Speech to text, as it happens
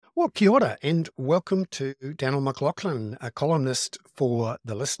Well, kia ora, and welcome to Danyl McLauchlan, a columnist for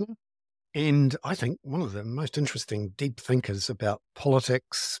The Listener, and I think one of the most interesting deep thinkers about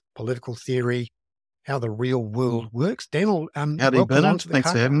politics, political theory, how the real world works. Danyl, Howdy, welcome Bernard. onto the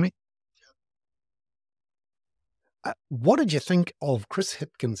Thanks for having kaka. me. What did you think of Chris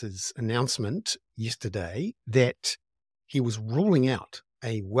Hipkins's announcement yesterday that he was ruling out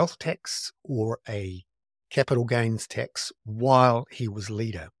a wealth tax or a capital gains tax while he was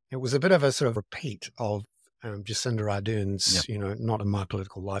leader? It was a bit of a sort of repeat of Jacinda Ardern's, Yep. not in my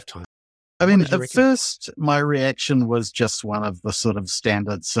political lifetime. I What mean, did you at reckon? first, my reaction was just one of the sort of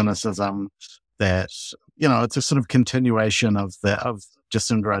standard cynicism that, it's a sort of continuation of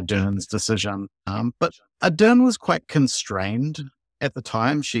Jacinda Ardern's decision. But Ardern was quite constrained at the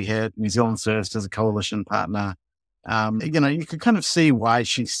time. She had New Zealand First as a coalition partner. You could kind of see why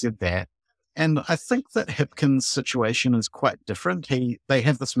she said that. And I think that Hipkins' situation is quite different. They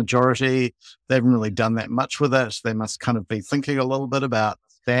have this majority. They haven't really done that much with it. They must kind of be thinking a little bit about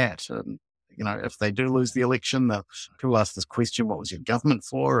that. And, if they do lose the election, people ask this question, what was your government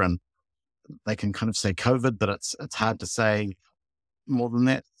for? And they can kind of say COVID, but it's hard to say more than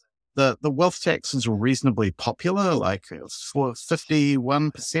that. The wealth taxes were reasonably popular, like for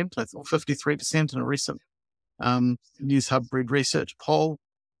 51%, I thought 53% in a recent News Hub Breed Research poll.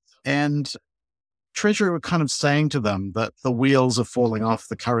 And Treasury were kind of saying to them that the wheels are falling off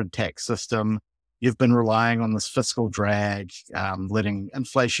the current tax system. You've been relying on this fiscal drag, letting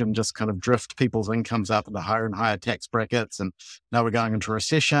inflation just kind of drift people's incomes up into higher and higher tax brackets. And now we're going into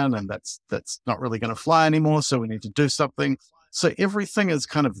recession, and that's not really going to fly anymore. So we need to do something. So everything is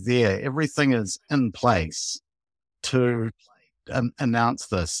kind of there. Everything is in place to announce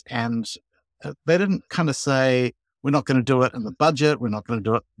this. And they didn't kind of say, we're not going to do it in the budget. We're not going to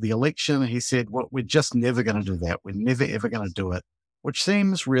do it in the election. He said, well, we're just never going to do that. We're never, ever going to do it, which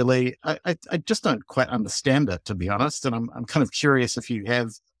seems really, I just don't quite understand it, to be honest. And I'm kind of curious if you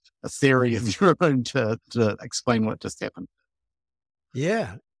have a theory of your own to explain what just happened.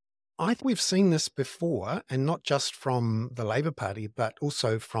 Yeah, I think we've seen this before, and not just from the Labour Party, but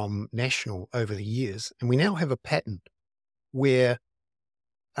also from National over the years. And we now have a pattern where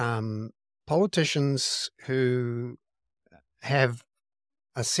politicians who have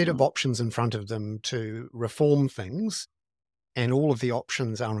a set of options in front of them to reform things, and all of the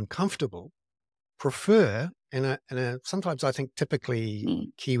options are uncomfortable, prefer, in a sometimes I think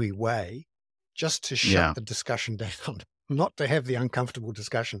typically Kiwi way, just to shut the discussion down, not to have the uncomfortable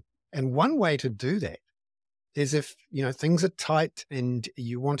discussion. And one way to do that is if, things are tight and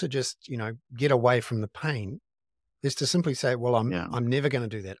you want to just, get away from the pain, is to simply say, well, I'm never going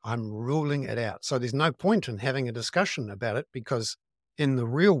to do that. I'm ruling it out. So there's no point in having a discussion about it, because in the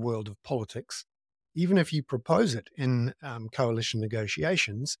real world of politics, even if you propose it in coalition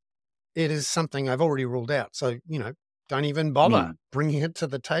negotiations, it is something I've already ruled out. So, don't even bother bringing it to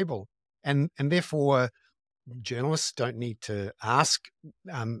the table. And therefore, journalists don't need to ask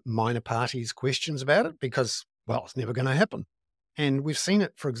minor parties questions about it, because, well, it's never going to happen. And we've seen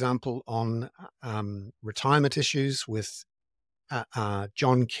it, for example, on retirement issues with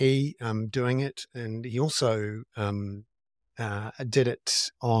John Key doing it. And he also did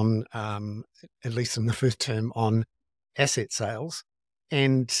it on, at least in the first term, on asset sales.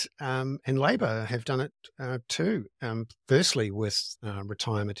 And Labor have done it too, firstly with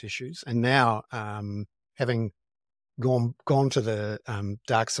retirement issues, and now having gone to the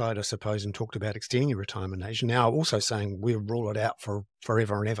dark side, I suppose, and talked about extending your retirement age, now also saying we'll rule it out for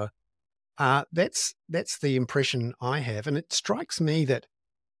forever and ever. That's the impression I have. And it strikes me that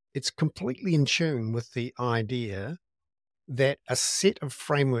it's completely in tune with the idea that a set of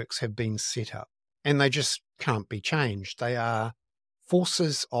frameworks have been set up and they just can't be changed. They are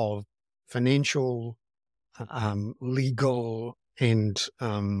forces of financial, legal, and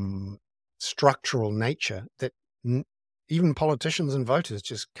structural nature that even politicians and voters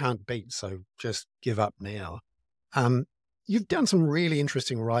just can't beat. So just give up now. You've done some really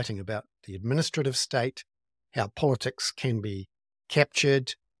interesting writing about the administrative state, how politics can be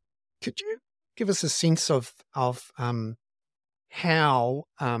captured. Could you give us a sense of how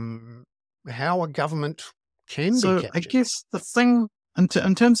a government can be captured? I guess the thing,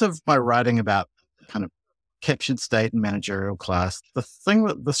 in terms of my writing about kind of captured state and managerial class, the thing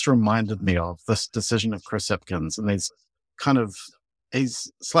that this reminded me of, this decision of Chris Hipkins, and he's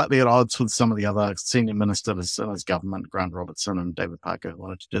slightly at odds with some of the other senior ministers in his government, Grant Robertson and David Parker, who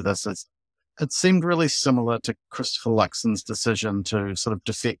wanted to do this. It seemed really similar to Christopher Luxon's decision to sort of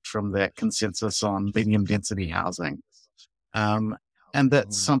defect from that consensus on medium density housing. And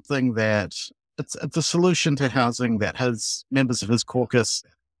that's something that it's a solution to housing that members of his caucus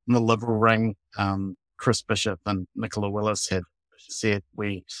in the Liberal ring, Chris Bishop and Nicola Willis had said,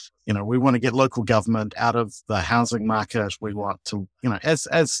 we want to get local government out of the housing market. We want to,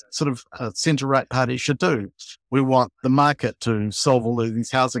 as sort of a centre-right party should do, we want the market to solve all of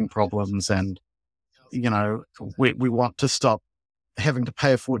these housing problems. And, we want to stop having to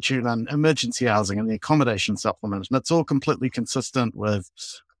pay a fortune on emergency housing and the accommodation supplement. And it's all completely consistent with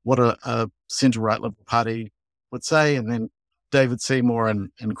what a centre-right Liberal Party would say. And then David Seymour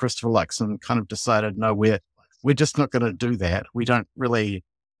and Christopher Luxon kind of decided, no, we're just not going to do that. We don't really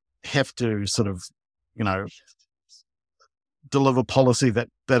have to sort of, deliver policy that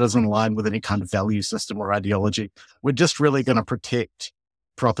is in line with any kind of value system or ideology. We're just really going to protect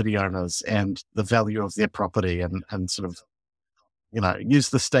property owners and the value of their property and sort of, use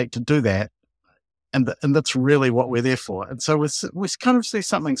the state to do that. And that's really what we're there for. And so we kind of see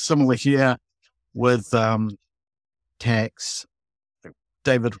something similar here with tax.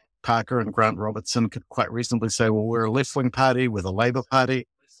 David Parker and Grant Robertson could quite reasonably say, well, we're a left-wing party, we're the Labour Party.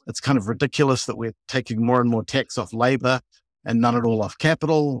 It's kind of ridiculous that we're taking more and more tax off labour and none at all off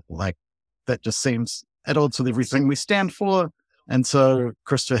capital. Like, that just seems at odds with everything we stand for. And so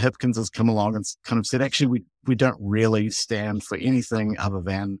Christopher Hipkins has come along and kind of said, actually, we don't really stand for anything other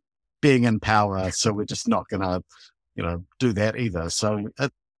than being in power. So we're just not going to, do that either. So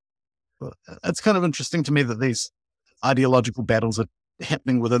it's kind of interesting to me that these ideological battles are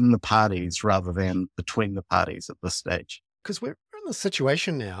happening within the parties rather than between the parties at this stage. Because we're in a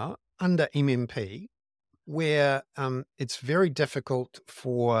situation now under MMP where it's very difficult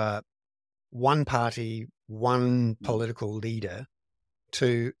for one party, one political leader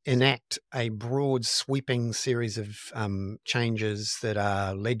to enact a broad sweeping series of changes that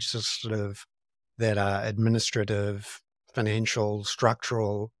are legislative, that are administrative, financial,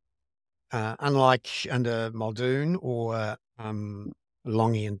 structural, unlike under Muldoon or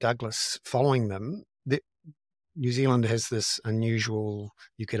Longy and Douglas following them. New Zealand has this unusual,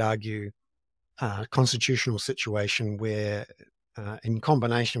 you could argue, constitutional situation where, in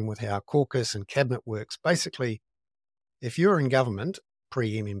combination with how caucus and cabinet works, basically, if you're in government,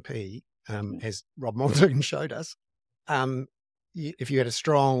 pre-MMP, as Rob Muldoon showed us, if you had a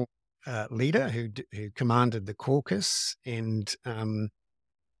strong leader who commanded the caucus and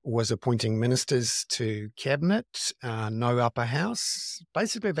was appointing ministers to cabinet, no upper house,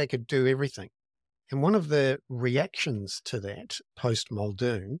 basically they could do everything. And one of the reactions to that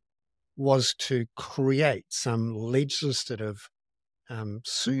post-Muldoon was to create some legislative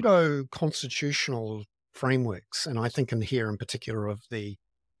pseudo-constitutional frameworks. And I think here in particular of the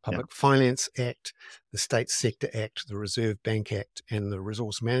Public Finance Act, the State Sector Act, the Reserve Bank Act, and the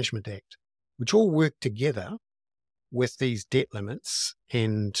Resource Management Act, which all work together with these debt limits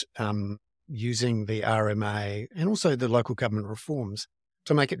and using the RMA and also the local government reforms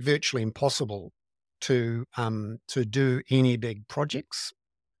to make it virtually impossible to do any big projects.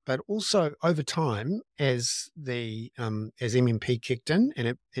 But also over time, as MMP kicked in,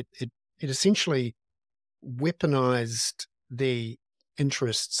 and it essentially weaponized the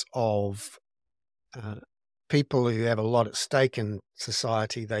interests of people who have a lot at stake in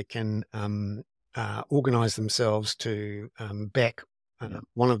society. They can organize themselves to back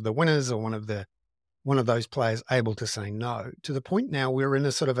one of the winners or one of those players able to say no. To the point now we're in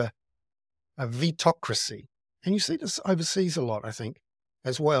a sort of a vetocracy, and you see this overseas a lot, I think,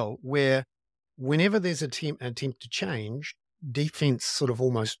 as well, where whenever there's an attempt to change, defense sort of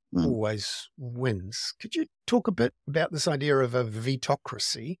almost always wins. Could you talk a bit about this idea of a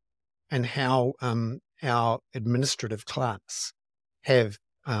vetocracy and how our administrative class have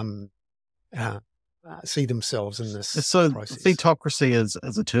see themselves in this process? Vetocracy is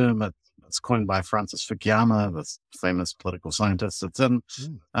a term it's coined by Francis Fukuyama, this famous political scientist. It's in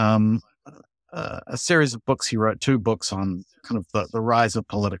a series of books he wrote, 2 books on kind of the rise of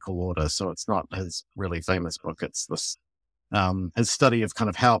political order. So it's not his really famous book. It's this his study of kind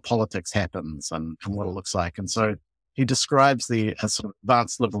of how politics happens and what it looks like. And so he describes the sort of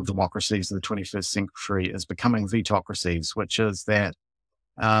advanced liberal democracies of the 21st century as becoming vetocracies, which is that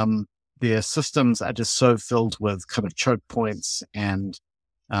their systems are just so filled with kind of choke points and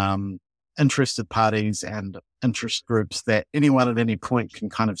interested parties and interest groups that anyone at any point can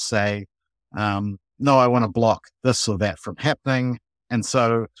kind of say, no, I want to block this or that from happening. And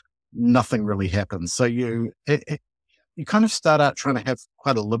so nothing really happens. So you kind of start out trying to have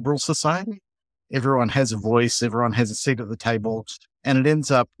quite a liberal society. Everyone has a voice, everyone has a seat at the table, and it ends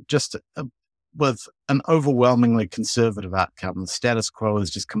up just with an overwhelmingly conservative outcome. The status quo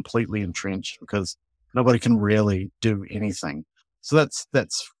is just completely entrenched because nobody can really do anything. So that's the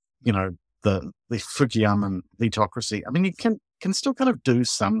Fukuyama vetocracy. I mean, you can can still kind of do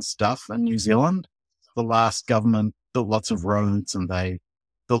some stuff in New Zealand. The last government built lots of roads and they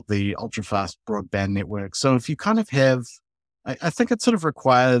built the ultra fast broadband network. So if you kind of have, I think it sort of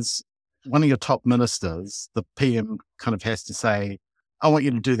requires one of your top ministers, the PM kind of has to say, I want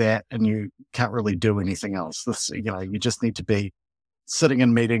you to do that. And you can't really do anything else. You just need to be sitting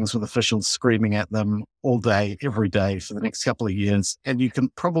in meetings with officials, screaming at them all day, every day for the next couple of years. And you can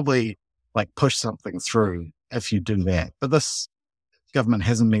probably push something through if you do that. But this government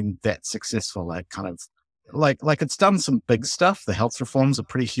hasn't been that successful at kind of it's done some big stuff. The health reforms are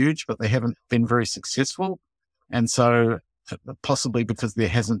pretty huge, but they haven't been very successful. And so possibly because there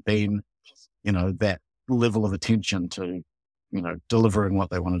hasn't been, that level of attention to, delivering what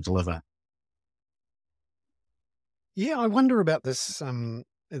they want to deliver. Yeah, I wonder about this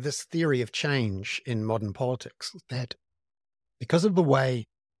this theory of change in modern politics, that because of the way,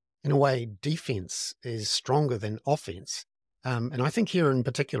 in a way, defense is stronger than offense. And I think here in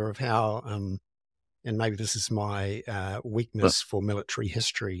particular of how, and maybe this is my weakness for military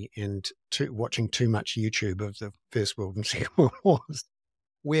history and watching too much YouTube of the First World and Second World Wars,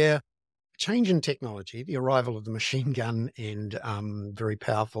 where change in technology, the arrival of the machine gun and very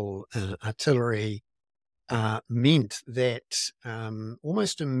powerful artillery meant that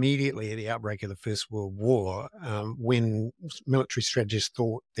almost immediately at the outbreak of the First World War, when military strategists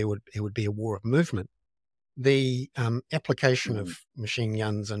thought it would be a war of movement, the application of machine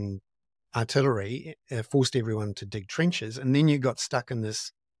guns and artillery forced everyone to dig trenches, and then you got stuck in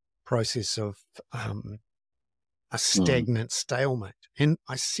this process of a stagnant stalemate. And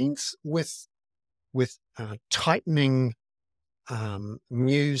I sense with tightening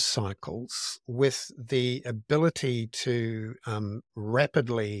news cycles, with the ability to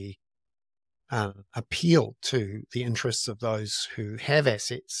rapidly appeal to the interests of those who have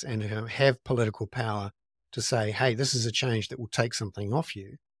assets and who have political power to say, hey, this is a change that will take something off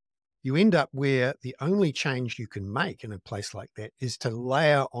you, you end up where the only change you can make in a place like that is to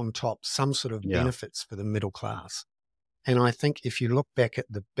layer on top some sort of benefits for the middle class. And I think if you look back at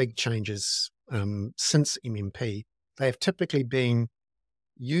the big changes since MMP, they have typically been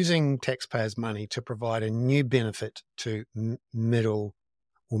using taxpayers' money to provide a new benefit to middle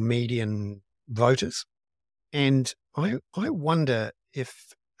or median voters. And I wonder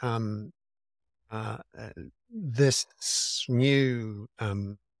if this new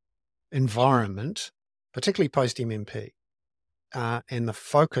environment, particularly post-MMP, and the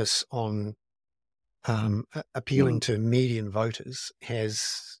focus on appealing to median voters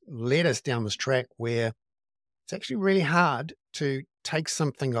has led us down this track where it's actually really hard to take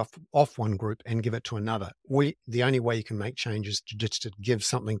something off one group and give it to another. The only way you can make change is just to give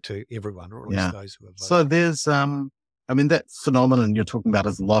something to everyone, or at least those who are voting. So there's, that phenomenon you're talking about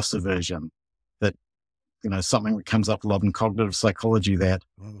is loss aversion, that, something that comes up a lot in cognitive psychology, that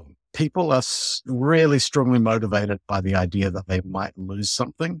people are really strongly motivated by the idea that they might lose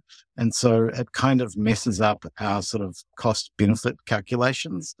something. And so it kind of messes up our sort of cost benefit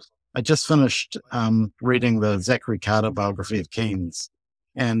calculations. I just finished reading the Zachary Carter biography of Keynes,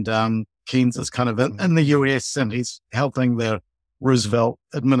 and Keynes is kind of in the US, and he's helping the Roosevelt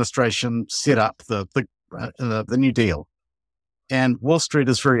administration set up the New Deal. And Wall Street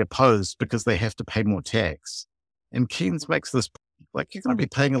is very opposed because they have to pay more tax. And Keynes makes this, you're going to be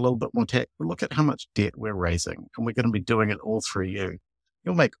paying a little bit more tax, but look at how much debt we're raising, and we're going to be doing it all through you.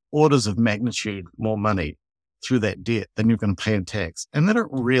 You'll make orders of magnitude more money through that debt than you're going to pay in tax. And they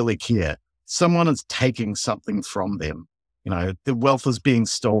don't really care. Someone is taking something from them. The wealth is being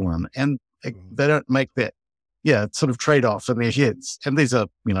stolen, and they don't make that, sort of trade-off in their heads. And these are,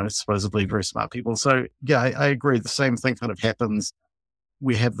 supposedly very smart people. So I agree. The same thing kind of happens.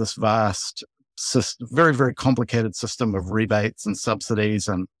 We have this vast system, very, very complicated system of rebates and subsidies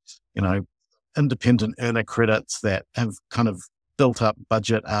and, independent earner credits that have kind of built up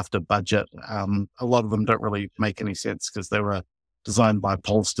budget after budget. A lot of them don't really make any sense because they were designed by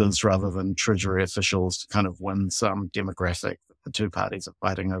pollsters rather than Treasury officials to kind of win some demographic that the two parties are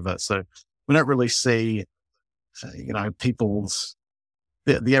fighting over. So we don't really see, people's,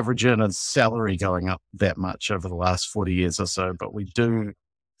 the average earner's salary going up that much over the last 40 years or so, but we do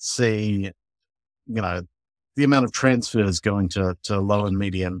see, the amount of transfers going to low and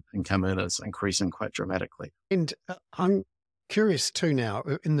medium income earners increasing quite dramatically. And I'm curious too now,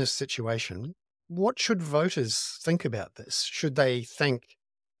 in this situation, what should voters think about this? Should they think,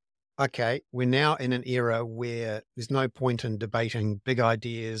 okay, we're now in an era where there's no point in debating big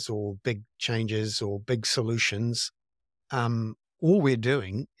ideas or big changes or big solutions. All we're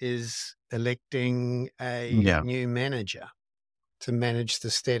doing is electing a new manager to manage the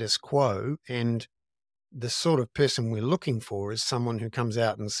status quo. And the sort of person we're looking for is someone who comes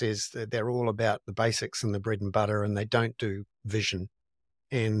out and says that they're all about the basics and the bread and butter, and they don't do vision.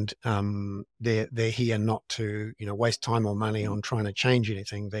 And they're here not to, waste time or money on trying to change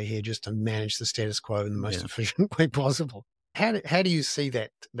anything. They're here just to manage the status quo in the most efficient way possible. How do you see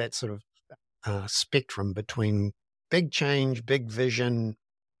that sort of spectrum between big change, big vision,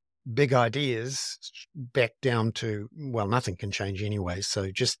 big ideas, back down to, well, nothing can change anyway.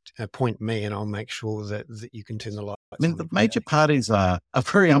 So just appoint me and I'll make sure that you can turn the lights on. I mean, the major parties are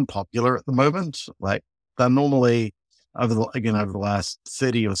very unpopular at the moment. Like, they're normally, over the last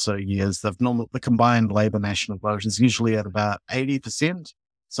 30 or so years, the combined Labour national vote is usually at about 80%.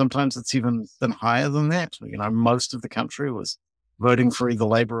 Sometimes it's even been higher than that. Most of the country was voting for either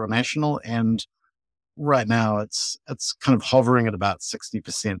Labour or National, and right now it's kind of hovering at about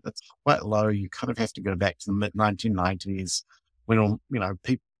 60%. That's quite low. You kind of have to go back to the mid 1990s when,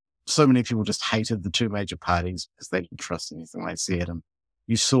 so many people just hated the two major parties because they didn't trust anything they said. And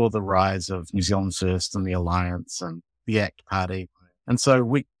you saw the rise of New Zealand First and the Alliance and the ACT Party. And so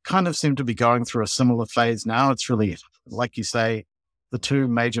we kind of seem to be going through a similar phase now. It's really, like you say, the two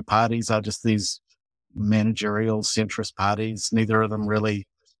major parties are just these managerial centrist parties. Neither of them really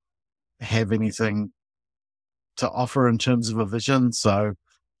have anything to offer in terms of a vision. So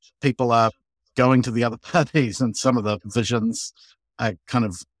people are going to the other parties, and some of the visions are kind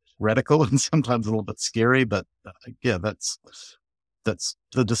of radical and sometimes a little bit scary. But that's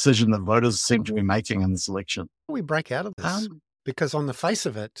the decision that voters seem to be making in this election. We break out of this because on the face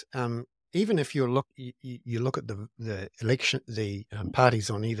of it, even if you look at the election, the parties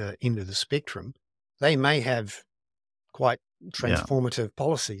on either end of the spectrum, they may have quite transformative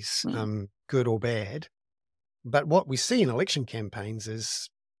policies, good or bad. But what we see in election campaigns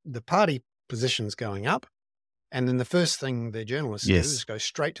is the party positions going up, and then the first thing the journalists do is go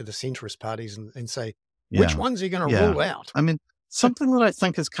straight to the centrist parties and say, which ones are you going to rule out? I mean, something that I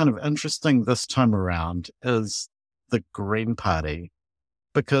think is kind of interesting this time around is the Green Party,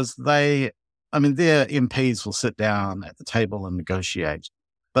 because their MPs will sit down at the table and negotiate,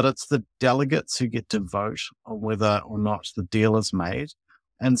 but it's the delegates who get to vote on whether or not the deal is made.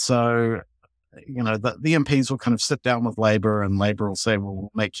 And so, the MPs will kind of sit down with Labour, and Labour will say,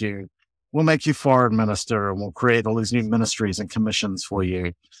 well, we'll make you foreign minister, and we'll create all these new ministries and commissions for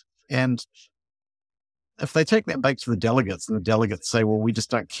you. And if they take that back to the delegates, and the delegates say, well, we just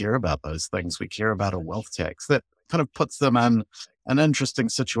don't care about those things, we care about a wealth tax, that kind of puts them in an interesting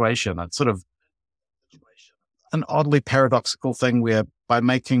situation. It's sort of an oddly paradoxical thing where by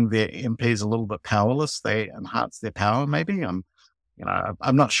making their MPs a little bit powerless, they enhance their power, maybe. I'm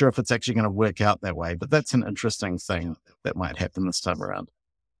not sure if it's actually going to work out that way, but that's an interesting thing that might happen this time around.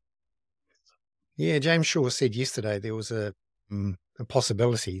 Yeah, James Shaw said yesterday there was a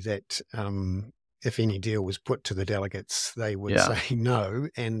possibility that if any deal was put to the delegates, they would say no,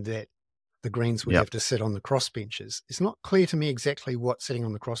 and that the Greens would have to sit on the crossbenches. It's not clear to me exactly what sitting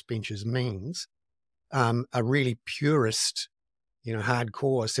on the crossbenches means. A really purist,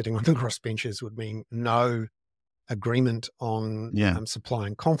 hardcore sitting on the crossbenches would mean no agreement on supply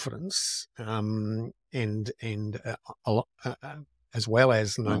and confidence, and as well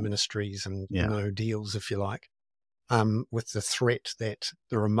as no ministries and no deals, if you like, with the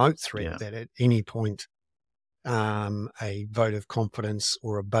remote threat that at any point a vote of confidence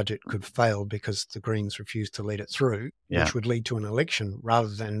or a budget could fail because the Greens refuse to let it through, which would lead to an election rather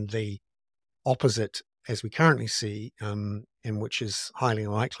than the opposite as we currently see, and which is highly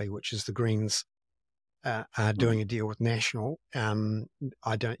likely, which is the Greens are doing a deal with National. You're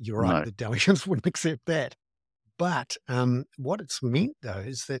right, no. The delegates wouldn't accept that. But what it's meant, though,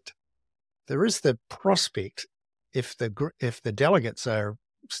 is that there is the prospect, if the delegates are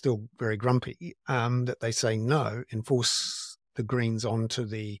still very grumpy, that they say no and force the Greens onto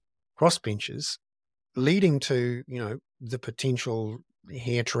the crossbenches, leading to, the potential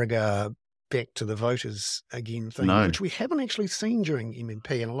hair trigger back to the voters again thing, which we haven't actually seen during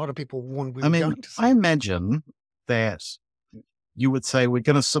MMP, and a lot of people warned we were going to see. I imagine that you would say we're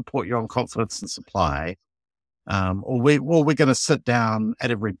going to support you on confidence and supply, or we're going to sit down at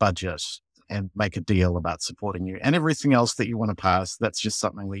every budget and make a deal about supporting you, and everything else that you want to pass, that's just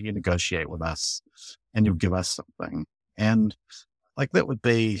something that you negotiate with us, and you'll give us something. And that would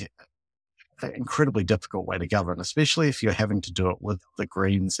be an incredibly difficult way to govern, especially if you're having to do it with the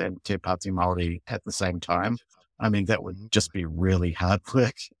Greens and Te Pāti Māori at the same time. That would just be really hard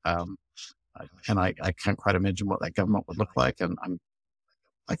work. And I can't quite imagine what that government would look like. And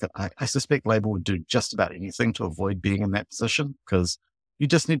I suspect Labour would do just about anything to avoid being in that position, because you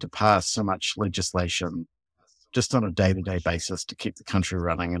just need to pass so much legislation just on a day-to-day basis to keep the country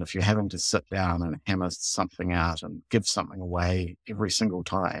running. And if you're having to sit down and hammer something out and give something away every single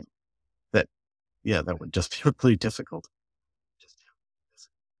time, that would just be really difficult.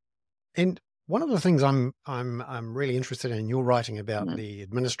 And one of the things I'm really interested in your writing about the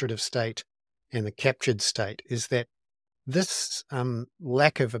administrative state and the captured state is that this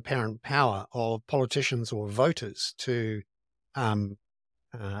lack of apparent power of politicians or voters to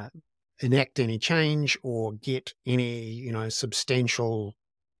enact any change or get any, substantial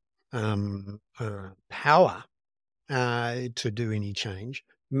power to do any change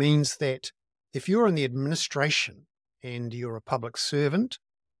means that if you're in the administration and you're a public servant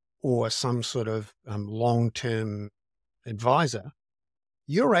or some sort of long-term advisor,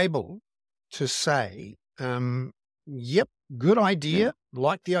 you're able to say, yep, good idea,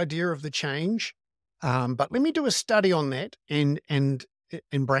 like the idea of the change, but let me do a study on that and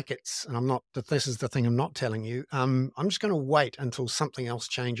in brackets, and this is the thing I'm not telling you, I'm just going to wait until something else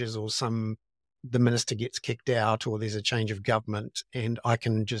changes or the minister gets kicked out or there's a change of government and I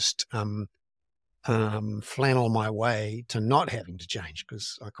can just flannel my way to not having to change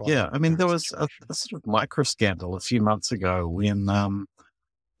because I quite I mean, there was a sort of micro scandal a few months ago when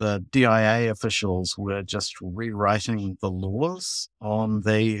the DIA officials were just rewriting the laws on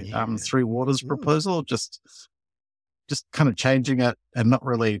the Three Waters proposal, just kind of changing it and not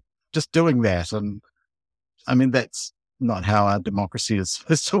really just doing that. And I mean, that's not how our democracy is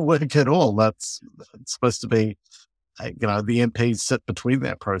supposed to work at all. It's supposed to be, the MPs sit between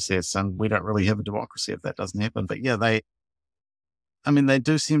that process, and we don't really have a democracy if that doesn't happen. But they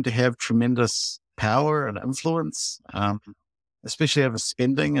do seem to have tremendous power and influence, especially over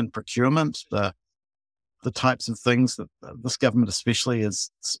spending and procurement, the types of things that this government especially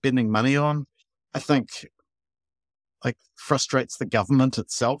is spending money on, I think, frustrates the government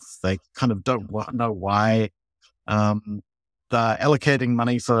itself. They kind of don't know why they're allocating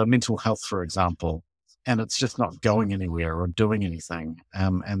money for mental health, for example, and it's just not going anywhere or doing anything.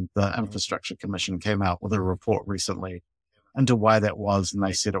 And the Infrastructure Commission came out with a report recently into why that was, and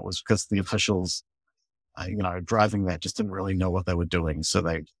they said it was because the officials, driving that just didn't really know what they were doing. So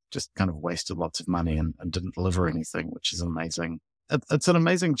they just kind of wasted lots of money and didn't deliver anything, which is amazing. It's an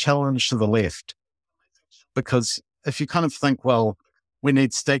amazing challenge to the left, because if you kind of think, well, we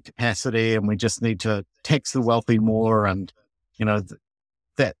need state capacity and we just need to tax the wealthy more, and,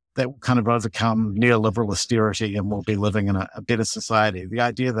 that will kind of overcome neoliberal austerity and we'll be living in a better society. The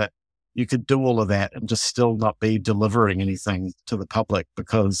idea that you could do all of that and just still not be delivering anything to the public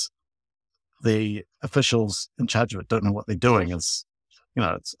because the officials in charge of it don't know what they're doing is,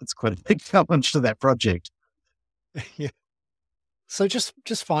 it's quite a big challenge to that project. Yeah. So just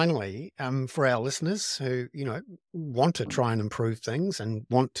finally, for our listeners who, want to try and improve things and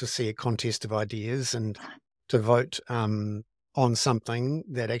want to see a contest of ideas and to vote on something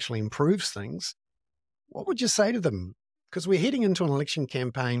that actually improves things, what would you say to them? Because we're heading into an election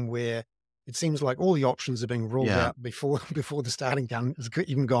campaign where it seems like all the options are being ruled out before the starting gun has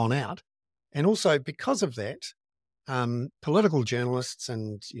even gone out. And also because of that, political journalists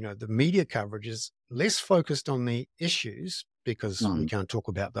and, the media coverage is less focused on the issues because we can't talk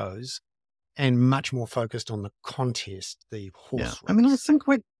about those, and much more focused on the contest, the horse race. I mean, I think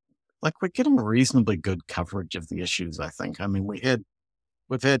we're getting reasonably good coverage of the issues, I think. I mean, we've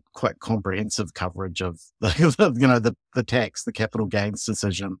had quite comprehensive coverage of the tax, the capital gains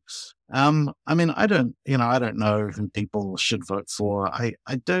decision. I mean, I don't know who people should vote for. I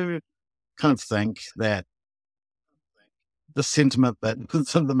do kind of think that the sentiment that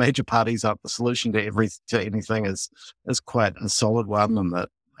some of the major parties aren't the solution to anything is quite a solid one, and that,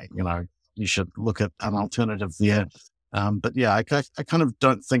 you should look at an alternative there. But I kind of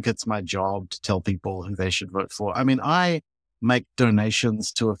don't think it's my job to tell people who they should vote for. I mean, I make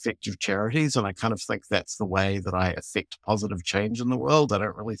donations to effective charities, and I kind of think that's the way that I affect positive change in the world. I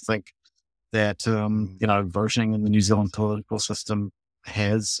don't really think that, voting in the New Zealand political system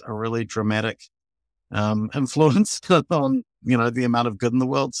has a really dramatic influence on, the amount of good in the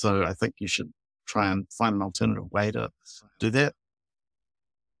world. So I think you should try and find an alternative way to do that.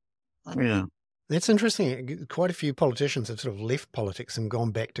 Yeah. That's interesting. Quite a few politicians have sort of left politics and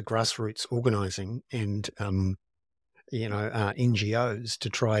gone back to grassroots organising and, NGOs to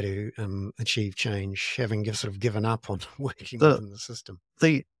try to achieve change, having sort of given up on working within the system.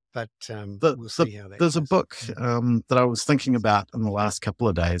 We'll see how that There's goes. a book that I was thinking about in the last couple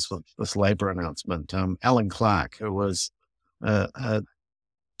of days with this Labour announcement. Alan Clark, who was a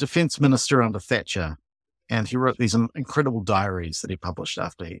defence minister under Thatcher, and he wrote these incredible diaries that he published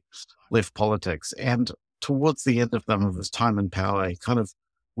after he left politics. And towards the end of them, of his time in power, he kind of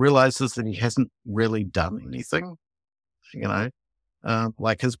realizes that he hasn't really done anything,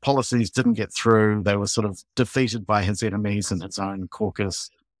 like his policies didn't get through. They were sort of defeated by his enemies in his own caucus.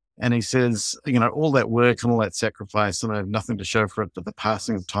 And he says, all that work and all that sacrifice, and I have nothing to show for it but the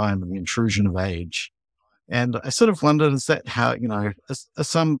passing of time and the intrusion of age. And I sort of wondered, is that how, are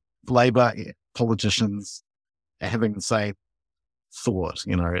some Labour politicians having the same thought,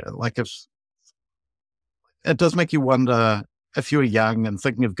 like if it does make you wonder if you're young and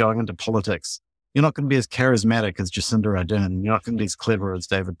thinking of going into politics, you're not going to be as charismatic as Jacinda Ardern. You're not going to be as clever as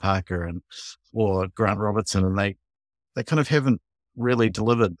David Parker or Grant Robertson. And they kind of haven't really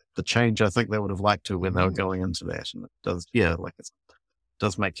delivered the change I think they would have liked to when they were going into that. And it does, it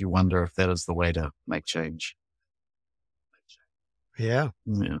does make you wonder if that is the way to make change. Yeah.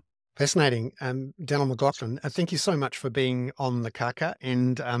 Yeah. Fascinating. Danyl McLauchlan, thank you so much for being on the Kaka.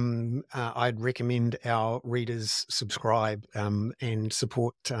 And I'd recommend our readers subscribe and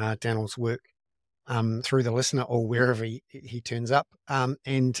support Danyl's work through the listener or wherever he turns up.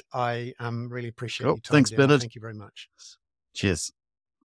 And I really appreciate your time. Thanks, Bernard. Thank you very much. Cheers.